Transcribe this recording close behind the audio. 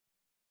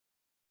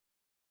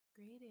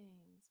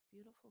Greetings,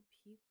 beautiful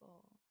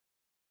people.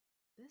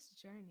 This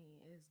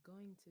journey is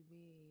going to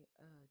be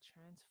a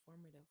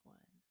transformative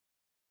one,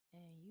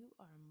 and you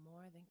are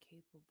more than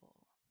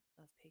capable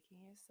of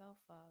picking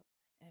yourself up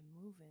and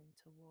moving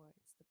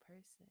towards the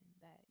person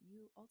that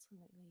you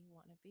ultimately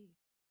want to be.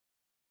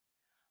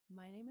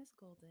 My name is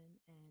Golden,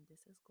 and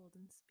this is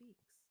Golden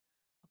Speaks,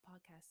 a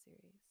podcast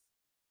series,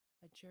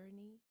 a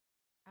journey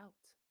out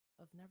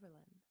of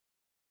Neverland.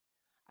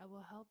 I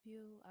will help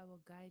you, I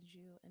will guide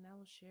you, and I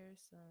will share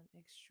some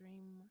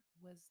extreme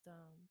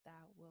wisdom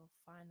that will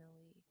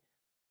finally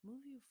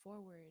move you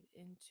forward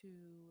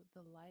into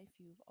the life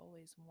you've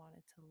always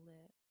wanted to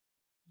live.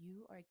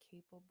 You are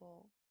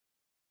capable,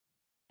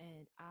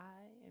 and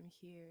I am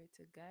here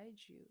to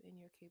guide you in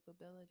your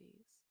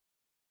capabilities.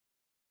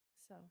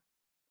 So,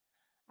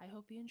 I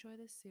hope you enjoy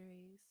this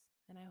series,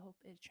 and I hope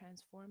it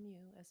transformed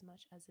you as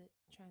much as it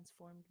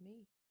transformed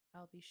me.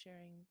 I'll be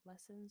sharing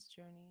lessons,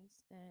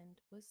 journeys, and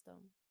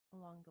wisdom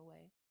along the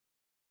way.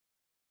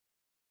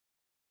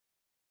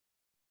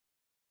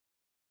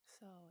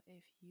 So,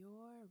 if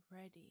you're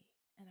ready,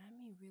 and I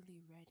mean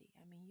really ready,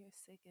 I mean you're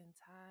sick and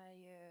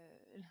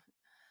tired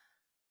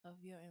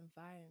of your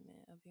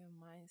environment, of your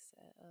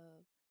mindset,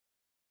 of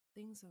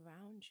things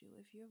around you,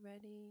 if you're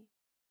ready,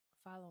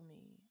 follow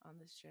me on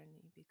this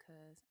journey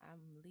because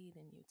I'm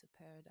leading you to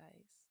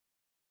paradise.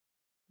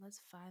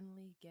 Let's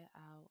finally get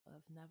out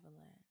of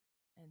Neverland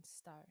and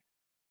start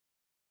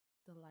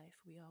the life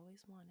we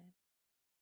always wanted.